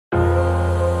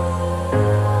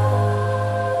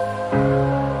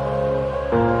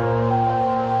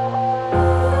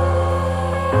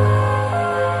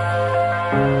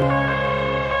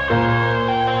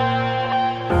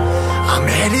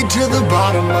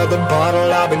another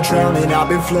bottle, I've been drowning, I've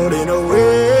been floating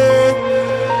away.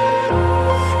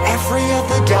 Every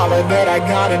other dollar that I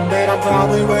got in bed, I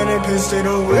probably went and pissed it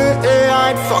away. I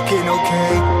ain't fucking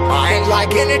okay, I ain't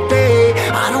liking it, babe.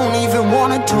 I don't even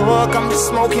wanna talk, I'm just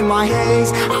smoking my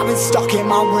haze. I've been stuck in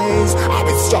my ways, I've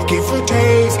been stuck here for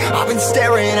days. I've been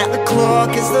staring at the clock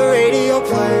as the radio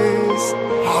plays.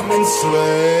 I'm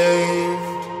enslaved.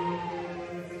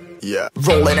 Yeah.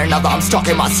 Rolling another, I'm stuck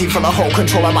in my seat from the whole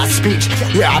control of my speech.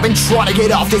 Yeah, I've been trying to get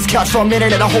off this couch for a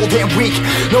minute and a whole damn week.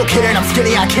 No kidding, I'm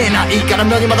skinny, I cannot eat. Got a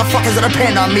million motherfuckers that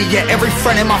depend on me. Yeah, every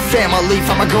friend in my family,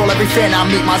 from a girl, every fan I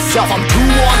meet myself. I'm too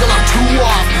on till I'm too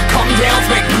off. Come down to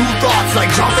make new thoughts, like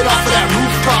jumping off of that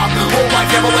rooftop. Whole life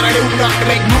never when I knew not to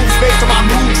make moves based on my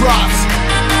mood drops.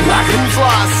 Like who's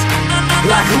lost?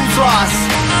 Like who's lost?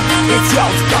 It's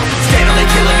yours, steadily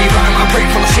killing me, running my brain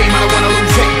full of shame, I don't wanna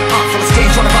lose it. Full of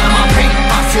stage, trying to find my pain.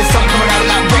 See the sun coming out of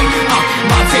that rain.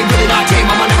 My day really not tame,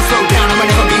 I'ma never slow down, I'ma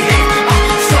never behave.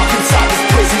 Stuck inside this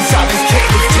prison, inside this cage,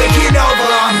 it's taking over.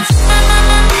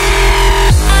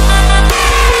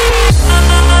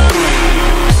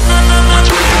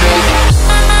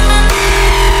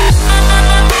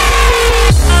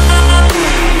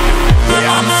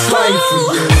 Yeah, I'm a slave for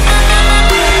you.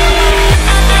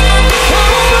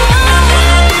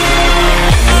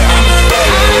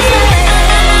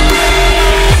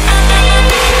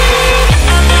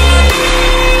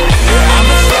 I'm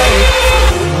a slave for you.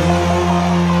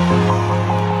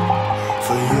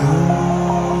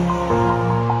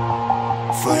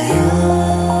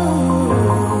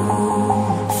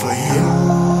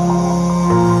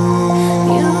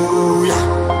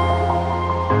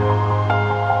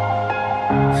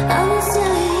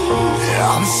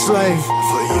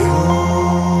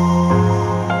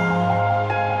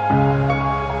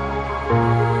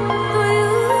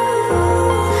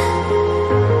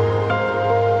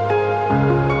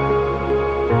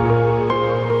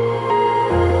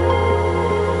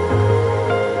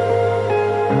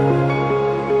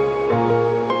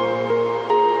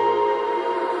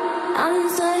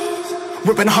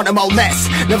 Ripping harder, more less.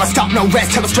 Never stop, no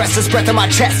rest. Till the stress is breath in my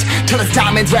chest. Till it's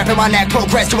diamonds wrapping my neck.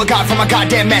 Progress to a god from a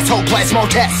goddamn mess. Hopeless, more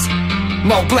tests,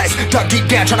 more blessed. Dug deep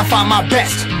down, trying to find my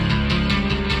best.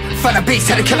 Find a beast,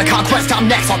 had to kill a conquest. I'm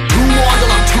next. I'm too on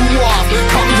till I'm too off.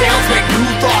 Come down, make new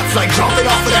thoughts, like jumping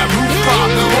off of that rooftop.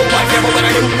 Whole life never when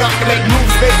I knew not to make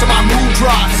moves based on my mood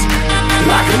drops.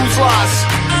 Like who's lost?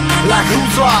 Like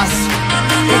who's lost?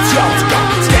 It's yours,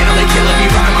 steadily killing me,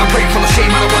 running my brain full of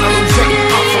shame. I don't wanna lose it.